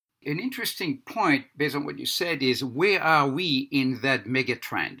An interesting point based on what you said is where are we in that mega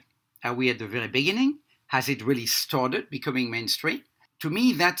trend? Are we at the very beginning? Has it really started becoming mainstream? To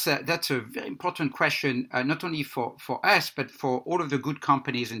me, that's a very important question, not only for us, but for all of the good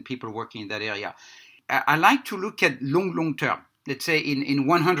companies and people working in that area. I like to look at long term, let's say in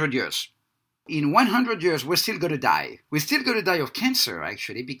 100 years. In 100 years, we're still going to die. We're still going to die of cancer,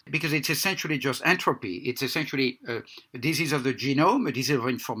 actually, because it's essentially just entropy. It's essentially a disease of the genome, a disease of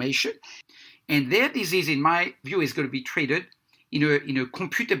information. And their disease, in my view, is going to be treated in a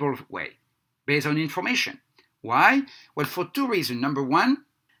computable way based on information. Why? Well, for two reasons. Number one,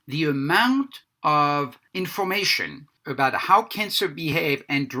 the amount of information about how cancer behave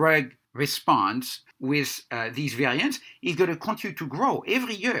and drug response with these variants is going to continue to grow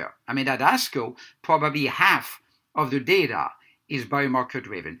every year. I mean, at ASCO, probably half of the data is biomarker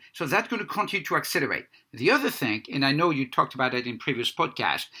driven. So that's going to continue to accelerate. The other thing, and I know you talked about it in previous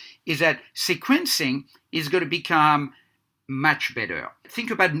podcasts, is that sequencing is going to become much better. Think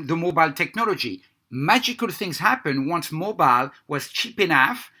about the mobile technology. Magical things happened once mobile was cheap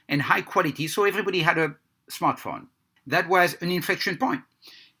enough and high quality, so everybody had a smartphone. That was an inflection point.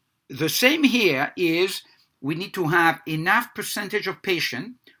 The same here is we need to have enough percentage of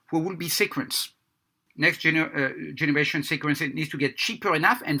patients who will be sequenced. Next generation sequencing needs to get cheaper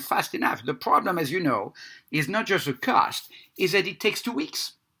enough and fast enough. The problem, as you know, is not just the cost, is that it takes 2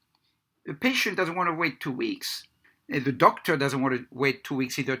 weeks. The patient doesn't want to wait 2 weeks. The doctor doesn't want to wait 2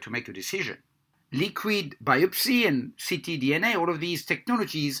 weeks either to make a decision. Liquid biopsy and ctDNA, all of these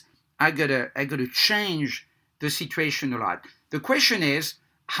technologies are going to change the situation a lot. The question is,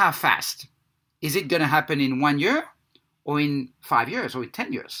 how fast? Is it going to happen in 1 year or in 5 years or in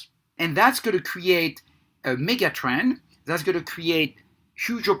 10 years? And that's going to create a mega trend. That's going to create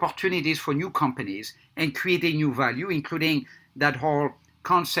huge opportunities for new companies and create a new value, including that whole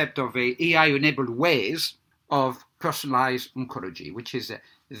concept of AI-enabled ways of personalized oncology, which is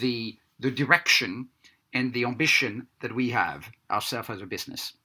the direction and the ambition that we have ourselves as a business.